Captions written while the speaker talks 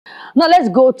Now let's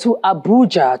go to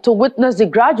Abuja to witness the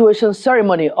graduation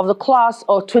ceremony of the class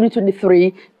of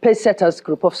 2023 Pacesetters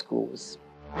group of schools.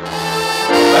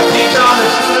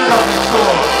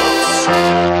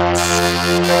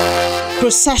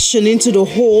 Procession into the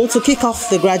hall to kick off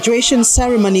the graduation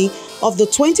ceremony of the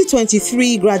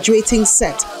 2023 graduating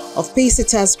set of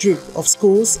Pacesetters group of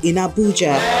schools in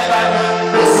Abuja.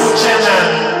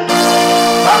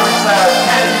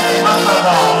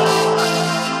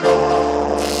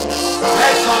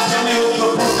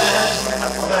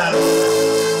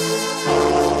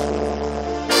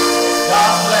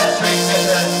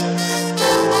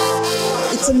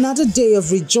 It's another day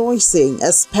of rejoicing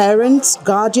as parents,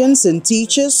 guardians and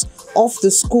teachers of the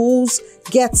schools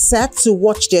get set to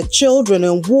watch their children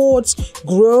and wards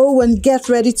grow and get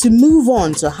ready to move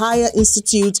on to higher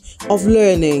institutes of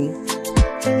learning.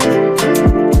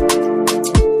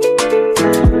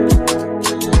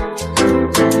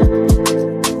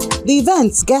 The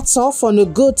event gets off on a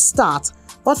good start,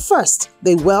 but first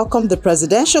they welcome the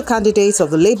presidential candidate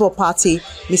of the Labour Party,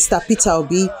 Mr. Peter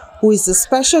Obi, who is the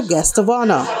special guest of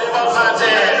honor.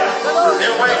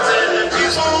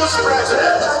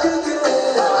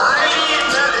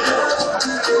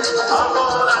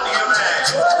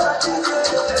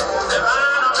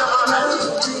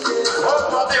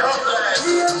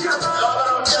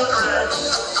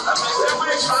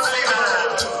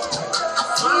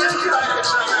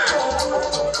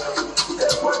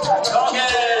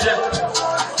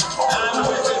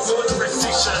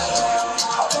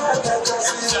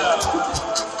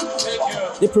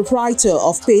 The proprietor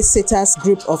of Pacesetters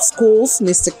Group of Schools,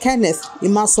 Mr. Kenneth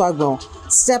Imaswagbon,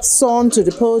 steps on to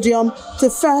the podium to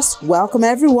first welcome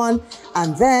everyone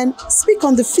and then speak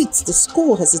on the feats the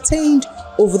school has attained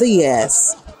over the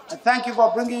years. And thank you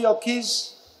for bringing your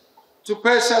kids to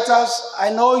Pacesetters. I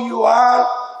know you are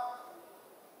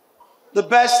the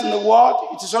best in the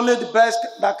world. It is only the best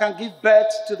that can give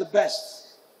birth to the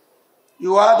best.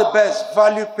 You are the best.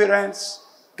 Value parents,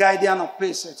 guardian of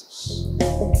Pacesetters.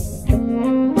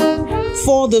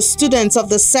 For the students of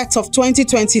the set of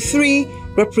 2023,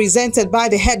 represented by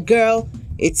the head girl,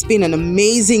 it's been an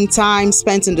amazing time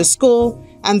spent in the school,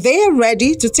 and they are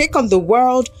ready to take on the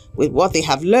world with what they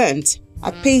have learned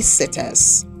at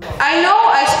Pacesetters. I know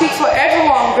I speak for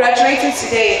everyone graduating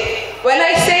today when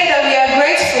I say that we are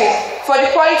grateful for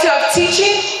the quality of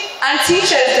teaching and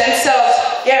teachers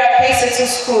themselves here at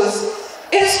Pacesetters schools.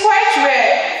 It is quite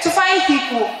rare to find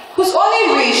people whose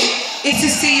only wish is to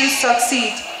see you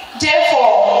succeed.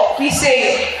 Therefore, we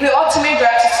say, with ultimate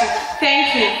gratitude,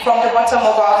 thank you from the bottom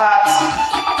of our hearts.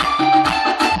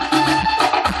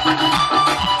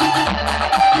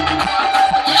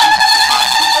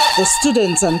 The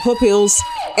students and pupils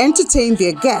entertain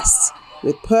their guests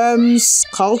with poems,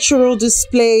 cultural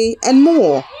display, and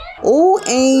more, all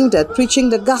aimed at preaching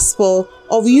the gospel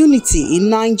of unity in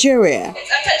Nigeria.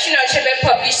 Attention Achebe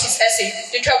published his essay,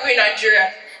 The Trouble in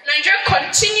Nigeria. Nigeria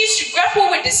continues to grapple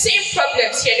with the same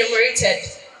problems he enumerated.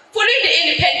 Following the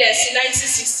independence in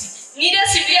 1960, neither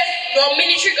civilian nor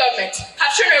military government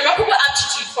have shown a remarkable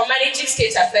aptitude for managing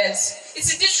state affairs. It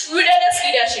is this ruthless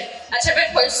leadership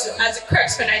Achebe points to as the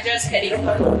crux for Nigeria's headache.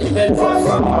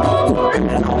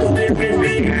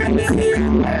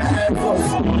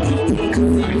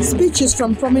 Speeches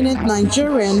from prominent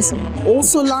Nigerians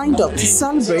also lined up to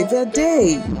celebrate their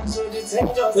day.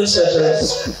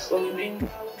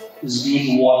 Is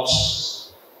doing what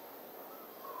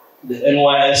the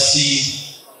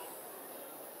NYSC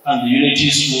and the Unity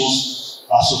schools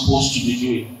are supposed to be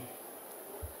doing,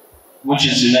 which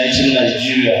is uniting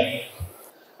Nigeria.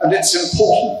 And it's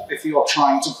important if you are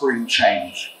trying to bring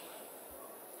change.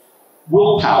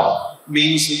 Willpower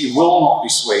means that you will not be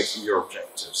swayed from your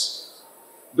objectives,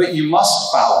 but you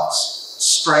must balance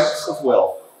strength of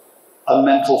will and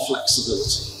mental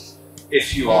flexibility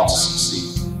if you are to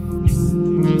succeed.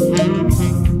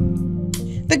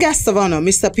 The guest of honor,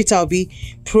 Mr. Peter Obi,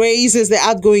 praises the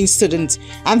outgoing student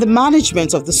and the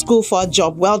management of the school for a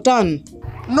job well done.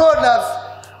 Know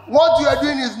that what you are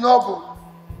doing is noble.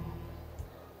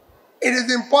 It is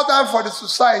important for the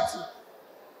society.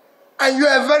 And you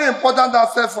are a very important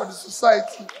asset for the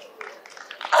society.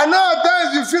 I know at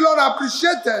times you feel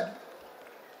unappreciated.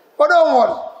 But don't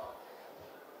worry.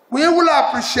 We will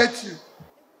appreciate you.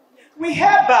 We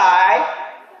hereby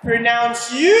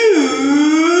pronounce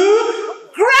you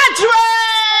graduates!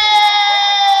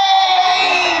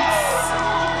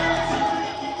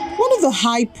 One of the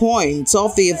high points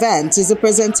of the event is the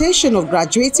presentation of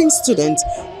graduating students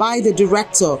by the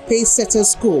director of Pacesetters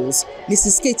Schools,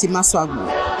 Mrs. Katie Maswagwu.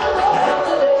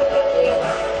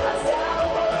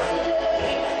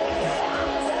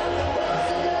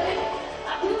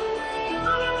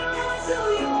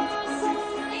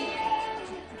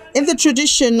 In the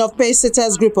tradition of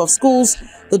Pacesetters Group of Schools,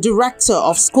 the director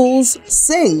of schools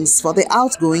sings for the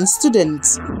outgoing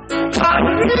students. I,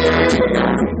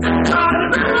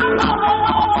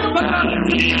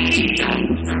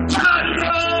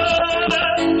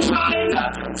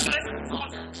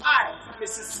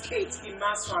 Mrs. Kate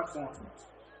Imaswakon,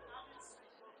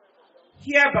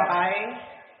 hereby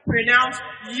pronounce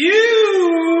you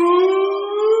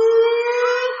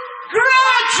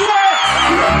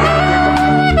graduates!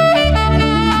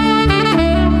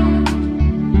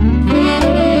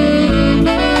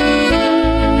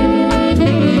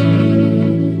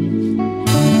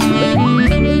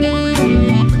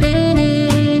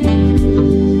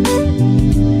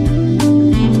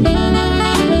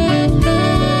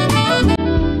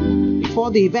 Before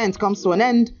the event comes to an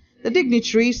end, the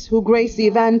dignitaries who grace the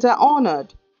event are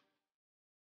honored.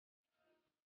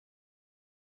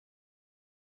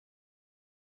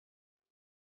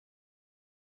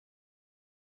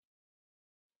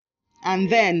 And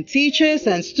then teachers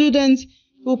and students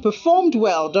who performed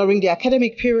well during the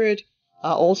academic period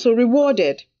are also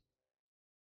rewarded.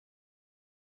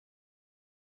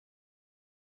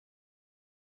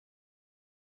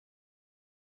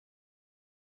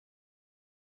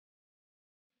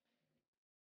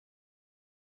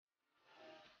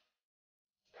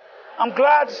 I'm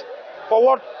glad for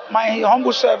what my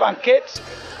humble servant Kate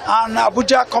and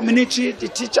Abuja community, the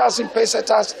teachers in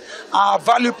Pacesetters, our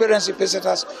value parents in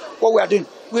Pacesetters, what we are doing.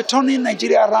 We're turning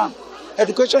Nigeria around.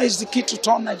 Education is the key to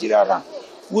turn Nigeria around.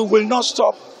 We will not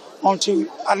stop until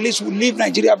at least we leave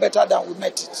Nigeria better than we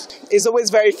met it. It's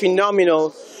always very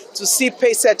phenomenal to see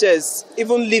Pacesetters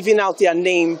even living out their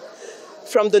name,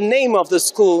 from the name of the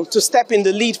school to step in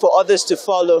the lead for others to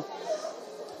follow.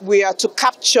 We are to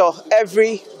capture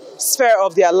every sphere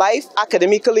of their life,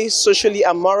 academically, socially,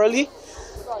 and morally.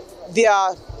 They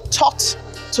are taught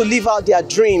to live out their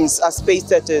dreams as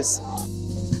Pacesetters.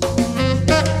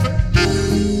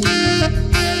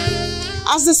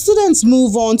 As the students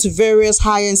move on to various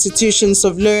higher institutions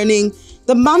of learning,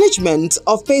 the management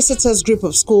of Pacesetters Group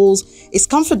of Schools is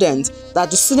confident that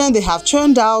the students they have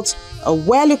churned out are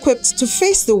well equipped to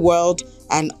face the world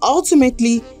and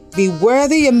ultimately be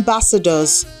worthy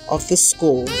ambassadors of the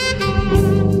school.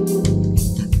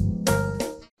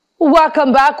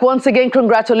 Welcome back. Once again,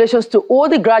 congratulations to all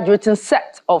the graduating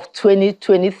set of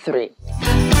 2023.